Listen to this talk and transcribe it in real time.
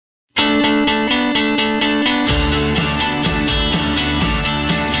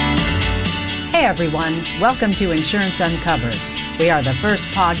everyone. Welcome to Insurance Uncovered. We are the first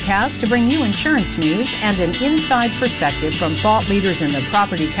podcast to bring you insurance news and an inside perspective from thought leaders in the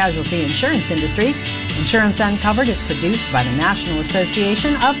property casualty insurance industry. Insurance Uncovered is produced by the National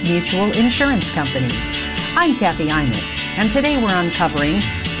Association of Mutual Insurance Companies. I'm Kathy Imus, and today we're uncovering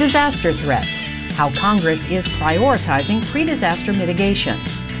disaster threats, how Congress is prioritizing pre-disaster mitigation,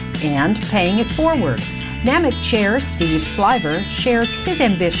 and paying it forward. NAMIC Chair Steve Sliver shares his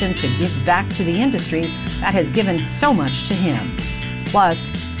ambition to give back to the industry that has given so much to him. Plus,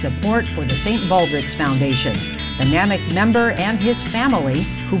 support for the St. Baldrick's Foundation, the NAMIC member and his family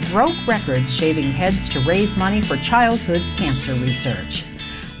who broke records shaving heads to raise money for childhood cancer research.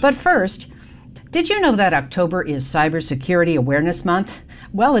 But first, did you know that October is Cybersecurity Awareness Month?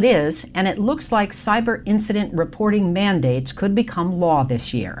 Well, it is, and it looks like cyber incident reporting mandates could become law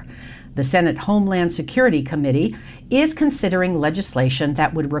this year. The Senate Homeland Security Committee is considering legislation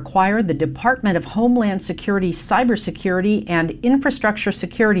that would require the Department of Homeland Security's Cybersecurity and Infrastructure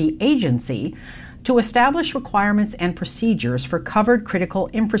Security Agency to establish requirements and procedures for covered critical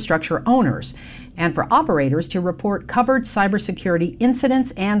infrastructure owners and for operators to report covered cybersecurity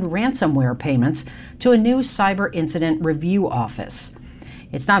incidents and ransomware payments to a new Cyber Incident Review Office.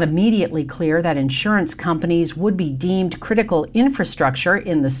 It's not immediately clear that insurance companies would be deemed critical infrastructure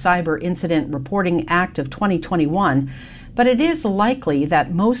in the Cyber Incident Reporting Act of 2021, but it is likely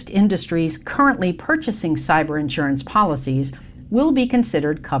that most industries currently purchasing cyber insurance policies will be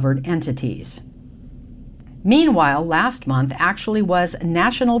considered covered entities. Meanwhile, last month actually was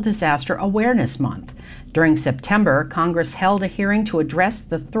National Disaster Awareness Month. During September, Congress held a hearing to address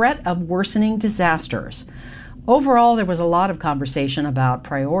the threat of worsening disasters. Overall, there was a lot of conversation about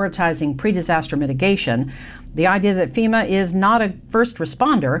prioritizing pre-disaster mitigation, the idea that FEMA is not a first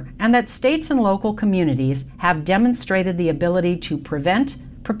responder, and that states and local communities have demonstrated the ability to prevent,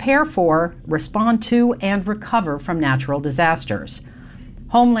 prepare for, respond to, and recover from natural disasters.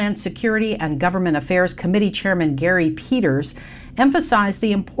 Homeland Security and Government Affairs Committee Chairman Gary Peters emphasized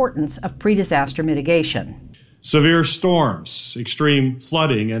the importance of pre-disaster mitigation. Severe storms, extreme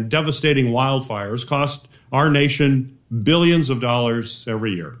flooding, and devastating wildfires cost our nation billions of dollars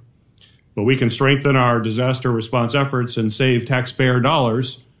every year. But we can strengthen our disaster response efforts and save taxpayer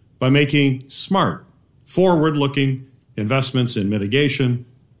dollars by making smart, forward-looking investments in mitigation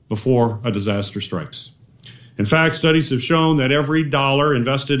before a disaster strikes. In fact, studies have shown that every dollar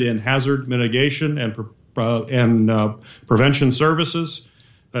invested in hazard mitigation and prevention services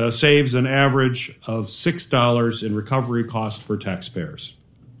saves an average of $6 in recovery cost for taxpayers.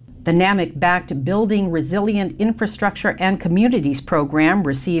 The NAMIC-backed Building Resilient Infrastructure and Communities program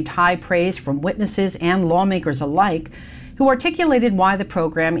received high praise from witnesses and lawmakers alike, who articulated why the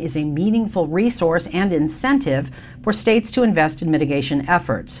program is a meaningful resource and incentive for states to invest in mitigation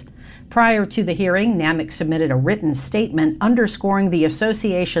efforts. Prior to the hearing, NAMIC submitted a written statement underscoring the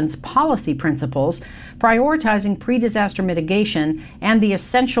association's policy principles, prioritizing pre-disaster mitigation, and the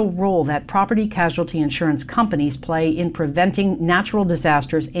essential role that property casualty insurance companies play in preventing natural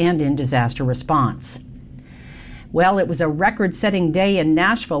disasters and in disaster response. Well, it was a record-setting day in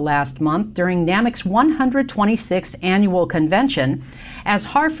Nashville last month during NAMIC's 126th annual convention, as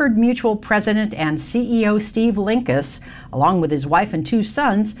Hartford Mutual President and CEO Steve Linkus, along with his wife and two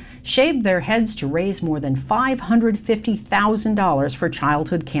sons, shaved their heads to raise more than $550,000 for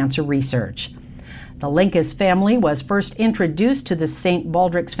childhood cancer research. The Linkus family was first introduced to the St.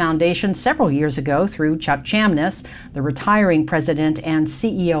 Baldrick's Foundation several years ago through Chuck Chamness, the retiring president and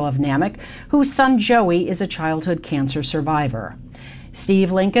CEO of NAMIC, whose son Joey is a childhood cancer survivor. Steve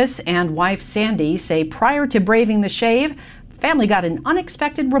Linkus and wife Sandy say prior to braving the shave, the family got an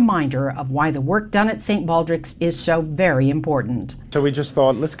unexpected reminder of why the work done at St. Baldrick's is so very important. So we just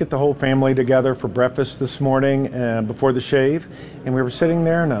thought, let's get the whole family together for breakfast this morning before the shave. And we were sitting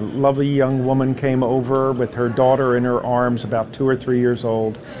there, and a lovely young woman came over with her daughter in her arms, about 2 or 3 years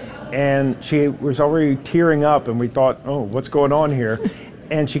old. And she was already tearing up, and we thought, oh, what's going on here?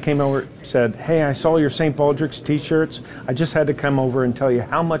 And she came over and said, hey, I saw your St. Baldrick's t-shirts. I just had to come over and tell you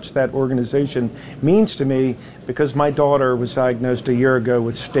how much that organization means to me because my daughter was diagnosed a year ago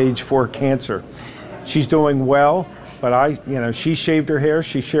with stage 4 cancer. She's doing well, but she shaved her hair.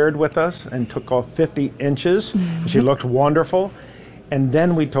 She shared with us and took off 50 inches. She looked wonderful. And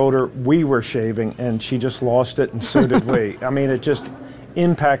then we told her we were shaving, and she just lost it, and so did we. I mean,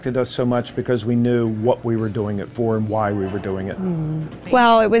 impacted us so much because we knew what we were doing it for and why we were doing it.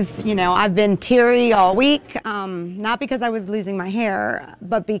 Well, it was, I've been teary all week, not because I was losing my hair,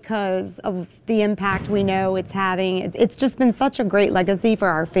 but because of the impact we know it's having. It's just been such a great legacy for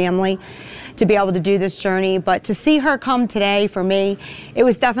our family to be able to do this journey. But to see her come today, for me, it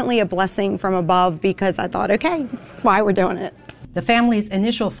was definitely a blessing from above, because I thought, okay, this is why we're doing it. The family's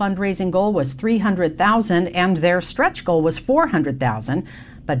initial fundraising goal was $300,000 and their stretch goal was $400,000,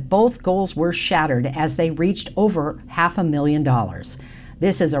 but both goals were shattered as they reached over $500,000.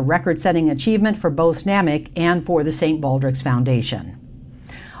 This is a record-setting achievement for both NAMIC and for the St. Baldrick's Foundation.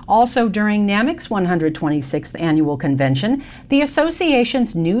 Also during NAMIC's 126th annual convention, the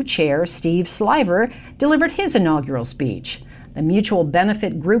association's new chair, Steve Sliver, delivered his inaugural speech. The Mutual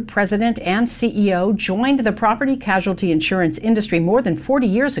Benefit Group president and CEO joined the property casualty insurance industry more than 40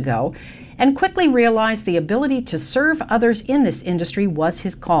 years ago and quickly realized the ability to serve others in this industry was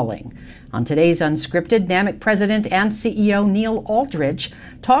his calling. On today's Unscripted, NAMIC president and CEO Neil Aldridge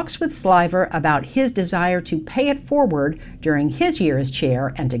talks with Sliver about his desire to pay it forward during his year as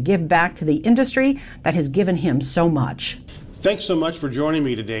chair and to give back to the industry that has given him so much. Thanks so much for joining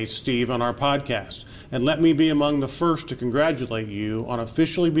me today, Steve, on our podcast. And let me be among the first to congratulate you on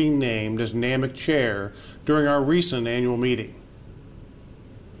officially being named as NAMIC Chair during our recent annual meeting.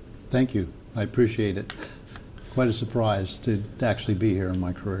 Thank you. I appreciate it. Quite a surprise to actually be here in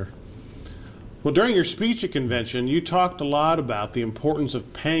my career. Well, during your speech at convention, you talked a lot about the importance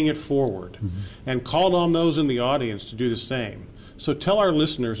of paying it forward and called on those in the audience to do the same. So tell our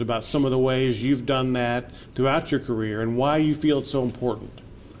listeners about some of the ways you've done that throughout your career and why you feel it's so important.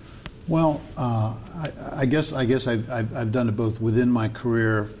 Well, I guess I've done it both within my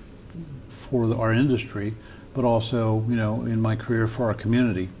career for our industry, but also in my career for our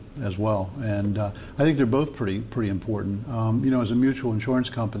community as well. And I think they're both pretty important. As a mutual insurance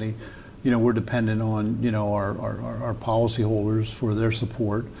company, we're dependent on our policyholders for their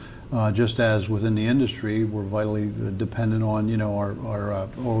support. Just as within the industry, we're vitally dependent on our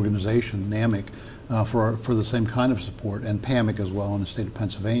organization, NAMIC, for the same kind of support, and PAMIC as well in the state of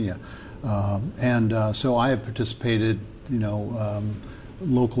Pennsylvania. So I have participated,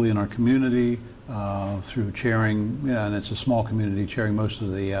 locally in our community through chairing, and it's a small community, chairing most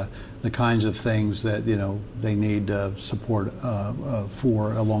of the kinds of things that they need support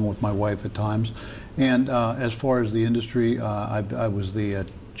for, along with my wife at times. And as far as the industry, I was the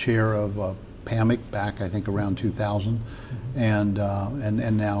chair of PAMIC back, I think, around 2000, and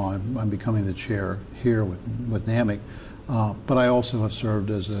now I'm becoming the chair here with NAMIC. But I also have served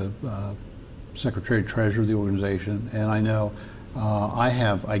as a secretary treasurer of the organization, and I know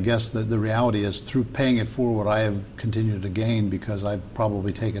I guess the reality is, through paying it forward, I have continued to gain, because I've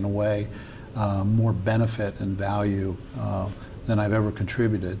probably taken away more benefit and value than I've ever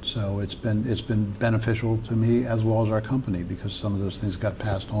contributed. So it's been beneficial to me as well as our company, because some of those things got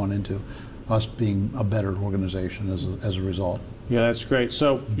passed on into us being a better organization as a result. Yeah, that's great.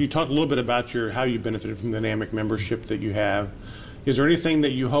 So you talked a little bit about how you benefited from the NAMIC membership that you have. Is there anything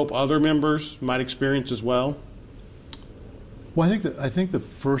that you hope other members might experience as well? Well, I think the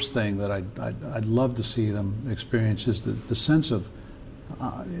first thing that I'd love to see them experience is the sense of,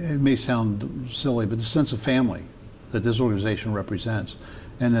 it may sound silly, but the sense of family that this organization represents,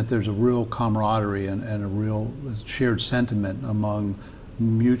 and that there's a real camaraderie and a real shared sentiment among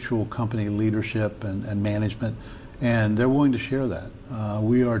mutual company leadership and management, and they're willing to share that.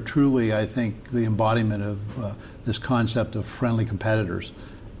 We are truly, I think, the embodiment of this concept of friendly competitors,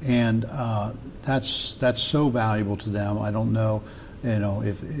 and that's so valuable to them. I don't know,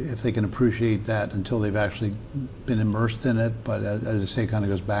 if they can appreciate that until they've actually been immersed in it. But as I say, it kind of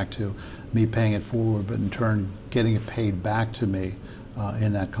goes back to me paying it forward, but in turn getting it paid back to me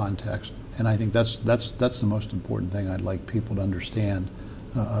in that context. And I think that's the most important thing I'd like people to understand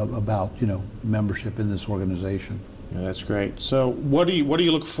about membership in this organization. Yeah, that's great. So what do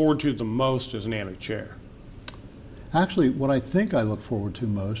you look forward to the most as NAMIC chair? Actually, what I think I look forward to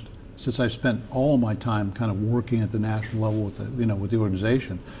most, since I've spent all my time kind of working at the national level with the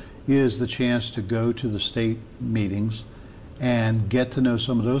organization, is the chance to go to the state meetings and get to know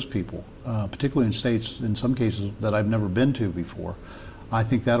some of those people, particularly in states, in some cases, that I've never been to before. I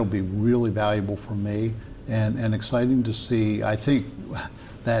think that'll be really valuable for me and exciting to see. I think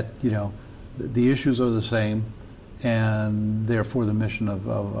that the issues are the same, and therefore the mission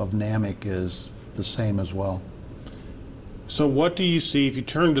of NAMIC is the same as well. So what do you see, if you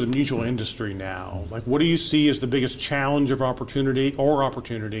turn to the mutual industry now, what do you see as the biggest challenge of opportunity,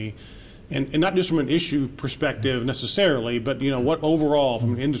 and not just from an issue perspective necessarily, but what overall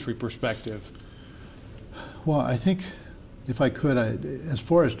from an industry perspective? Well, I think if I could, as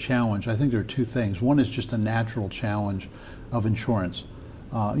far as challenge, I think there are two things. One is just a natural challenge of insurance.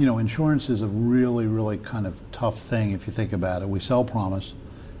 Insurance is a really, really kind of tough thing if you think about it. We sell promise,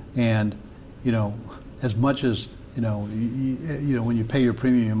 and as much as when you pay your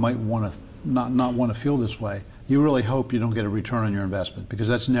premium, you might want to not want to feel this way. You really hope you don't get a return on your investment, because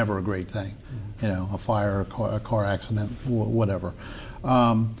that's never a great thing. A fire, a car accident, whatever.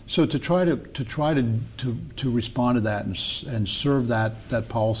 So to try to respond to that and serve that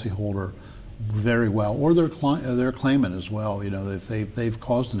policyholder very well, or their claimant as well. If they've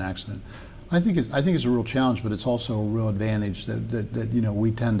caused an accident, I think it's a real challenge, but it's also a real advantage that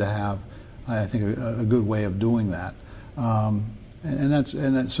we tend to have. I think a good way of doing that,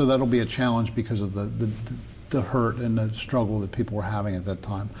 so that'll be a challenge because of the hurt and the struggle that people were having at that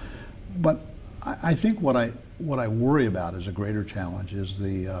time. But I think what I worry about as a greater challenge is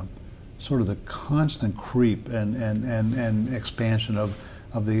the sort of the constant creep and expansion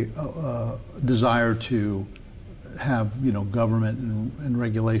of the desire to have government and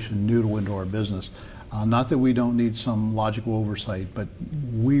regulation noodle into our business. Not that we don't need some logical oversight, but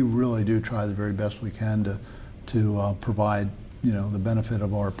we really do try the very best we can to provide the benefit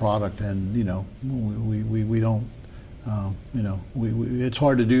of our product, and we don't. It's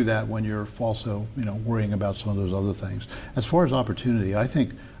hard to do that when you're also, worrying about some of those other things. As far as opportunity, I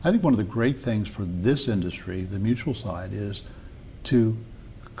think one of the great things for this industry, the mutual side, is to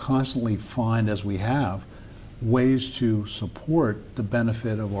constantly find, as we have, ways to support the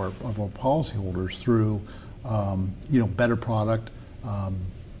benefit of our policyholders through, better product,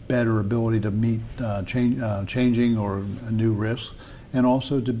 better ability to meet changing or new risks, and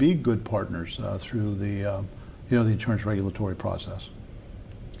also to be good partners through the insurance regulatory process.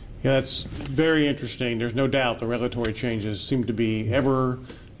 Yeah, that's very interesting. There's no doubt the regulatory changes seem to be ever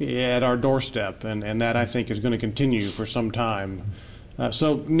at our doorstep, and that I think is going to continue for some time.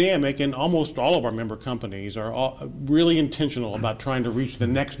 So NAMIC and almost all of our member companies are really intentional about trying to reach the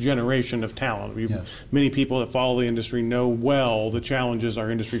next generation of talent. Yes. Many people that follow the industry know well the challenges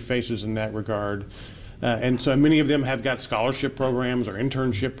our industry faces in that regard. And so many of them have got scholarship programs or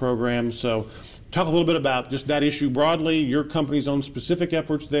internship programs. So talk a little bit about just that issue broadly, your company's own specific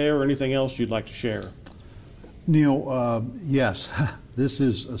efforts there, or anything else you'd like to share. Neil, yes, this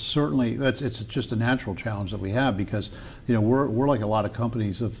is certainly, it's just a natural challenge that we have, because we're like a lot of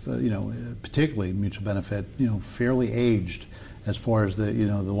companies of particularly mutual benefit, fairly aged as far as the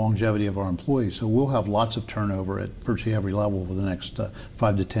the longevity of our employees. So we'll have lots of turnover at virtually every level over the next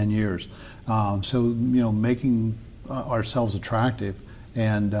 5 to 10 years. So making ourselves attractive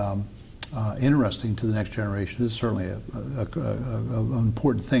and interesting to the next generation is certainly an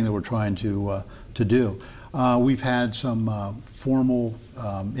important thing that we're trying to do. We've had some formal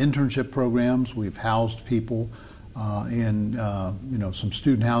internship programs. We've housed people in some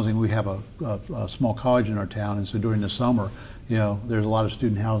student housing. We have a small college in our town, and so during the summer, there's a lot of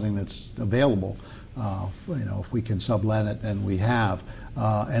student housing that's available. If we can sublet it, and we have,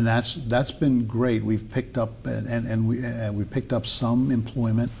 and that's been great. We've picked up we picked up some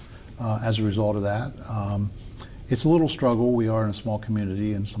employment as a result of that. It's a little struggle. We are in a small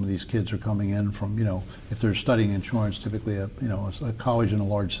community, and some of these kids are coming in from, if they're studying insurance, typically a college in a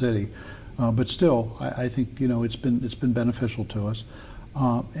large city. But still, I think it's been beneficial to us,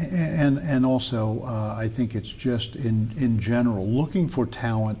 and also I think it's just in general looking for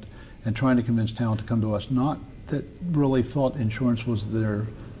talent and trying to convince talent to come to us. Not that really thought insurance was their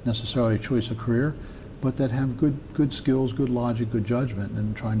necessarily choice of career, but that have good skills, good logic, good judgment,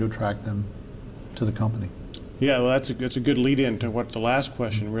 and trying to attract them to the company. Yeah, well, that's a good lead-in to what the last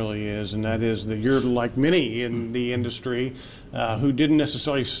question really is, and that is that you're like many in the industry who didn't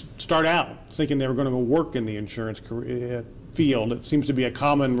necessarily start out thinking they were going to go work in the insurance field. It seems to be a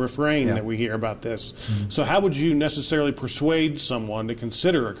common refrain that we hear about this. Mm-hmm. So how would you necessarily persuade someone to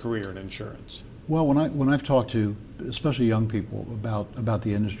consider a career in insurance? Well, when I've talked to especially young people about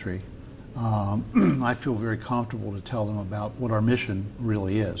the industry, I feel very comfortable to tell them about what our mission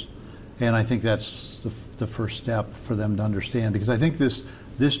really is. And I think that's the first step for them to understand, because I think this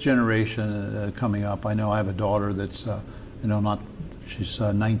generation coming up, I know I have a daughter that's she's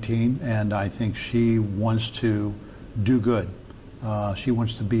 19, and I think she wants to do good. She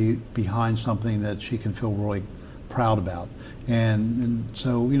wants to be behind something that she can feel really proud about. And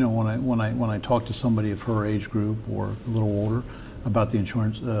so when I talk to somebody of her age group or a little older about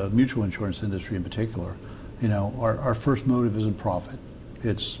the mutual insurance industry in particular, our first motive isn't profit.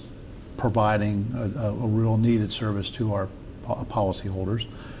 It's providing a real needed service to our policyholders.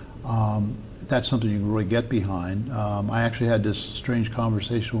 That's something you can really get behind. I actually had this strange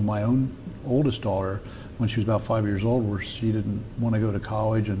conversation with my own oldest daughter when she was about 5 years old, where she didn't want to go to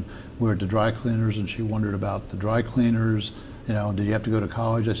college, and we were at the dry cleaners, and she wondered about the dry cleaners. You know, did you have to go to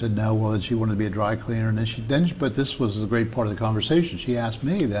college? I said no. Well, then she wanted to be a dry cleaner, and but this was a great part of the conversation. She asked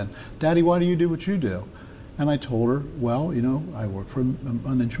me then, Daddy, why do you do what you do? And I told her, well, you know, I work for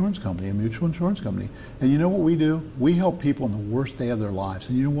an insurance company, a mutual insurance company. And you know what we do? We help people on the worst day of their lives.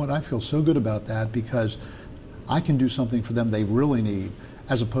 And you know what? I feel so good about that because I can do something for them they really need,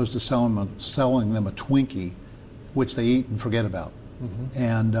 as opposed to selling them a Twinkie, which they eat and forget about.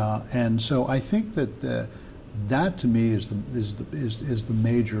 Mm-hmm. And so I think that that to me is the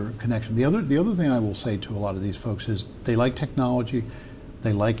major connection. The other thing I will say to a lot of these folks is they like technology.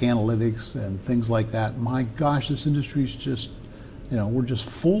 They like analytics and things like that. My gosh, this industry is just, you know, we're just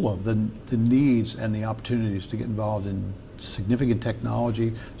full of the needs and the opportunities to get involved in significant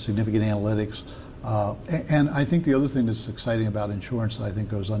technology, significant analytics. And I think the other thing that's exciting about insurance that I think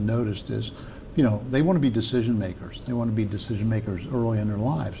goes unnoticed is, you know, they want to be decision makers. They want to be decision makers early in their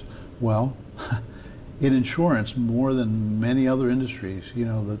lives. Well, in insurance, more than many other industries, you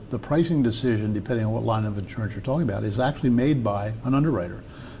know, the pricing decision, depending on what line of insurance you're talking about, is actually made by an underwriter.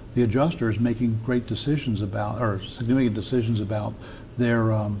 The adjuster is making great decisions about, or significant decisions about their,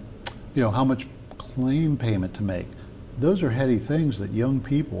 you know, how much claim payment to make. Those are heady things that young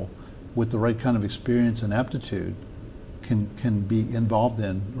people with the right kind of experience and aptitude can be involved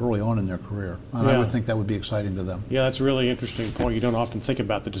in early on in their career. And I would think that would be exciting to them. Yeah, that's a really interesting point. You don't often think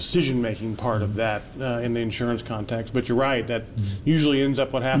about the decision-making part of that in the insurance context, but you're right. That usually ends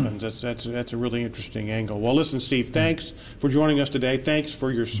up what happens. That's a really interesting angle. Well, listen, Steve, thanks for joining us today. Thanks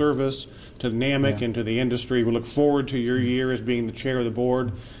for your service to NAMIC and to the industry. We look forward to your year as being the chair of the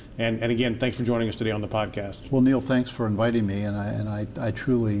board. And again, thanks for joining us today on the podcast. Well, Neil, thanks for inviting me, and I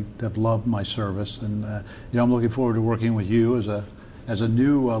truly have loved my service, and you know, I'm looking forward to working with you as a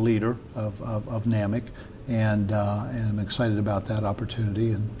new leader of NAMIC, and I'm excited about that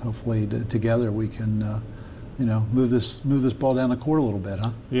opportunity, and hopefully together we can you know, move this ball down the court a little bit,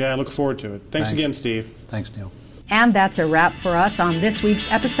 huh? Yeah, I look forward to it. Thanks again, Steve. Thanks, Neil. And that's a wrap for us on this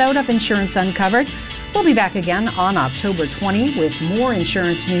week's episode of Insurance Uncovered. We'll be back again on October 20 with more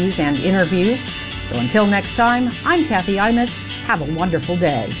insurance news and interviews. So until next time, I'm Kathy Imus. Have a wonderful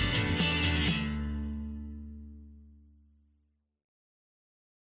day.